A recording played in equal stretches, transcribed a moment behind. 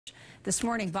This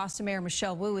morning, Boston Mayor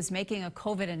Michelle Wu is making a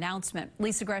COVID announcement.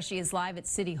 Lisa Gresci is live at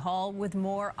City Hall with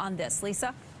more on this.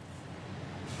 Lisa?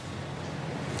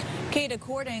 Kate,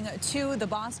 according to the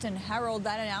Boston Herald,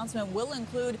 that announcement will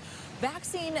include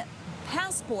vaccine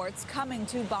passports coming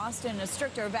to Boston, a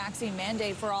stricter vaccine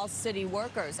mandate for all city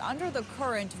workers. Under the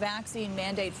current vaccine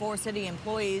mandate for city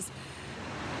employees,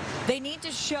 they need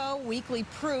to show weekly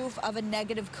proof of a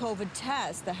negative COVID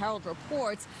test. The Herald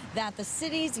reports that the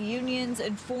city's unions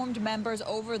informed members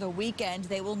over the weekend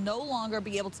they will no longer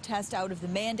be able to test out of the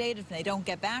mandate. If they don't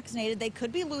get vaccinated, they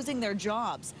could be losing their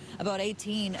jobs. About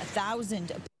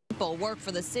 18,000 people work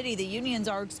for the city. The unions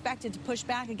are expected to push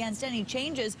back against any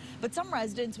changes, but some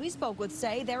residents we spoke with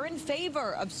say they're in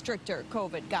favor of stricter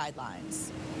COVID guidelines.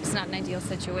 It's not an ideal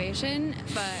situation,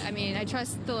 but I mean, I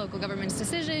trust the local government's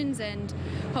decisions, and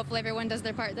hopefully everyone does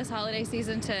their part this holiday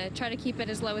season to try to keep it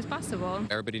as low as possible.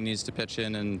 Everybody needs to pitch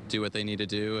in and do what they need to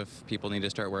do. If people need to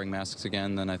start wearing masks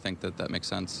again, then I think that makes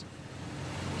sense.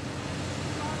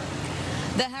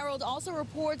 The Herald also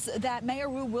reports that Mayor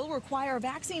Wu will require a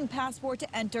vaccine passport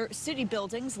to enter city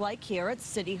buildings like here at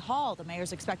City Hall. The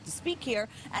mayor's expected to speak here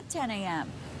at 10 a.m.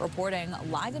 Reporting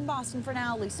live in Boston for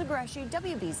now, Lisa Gresci,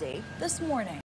 WBZ This Morning.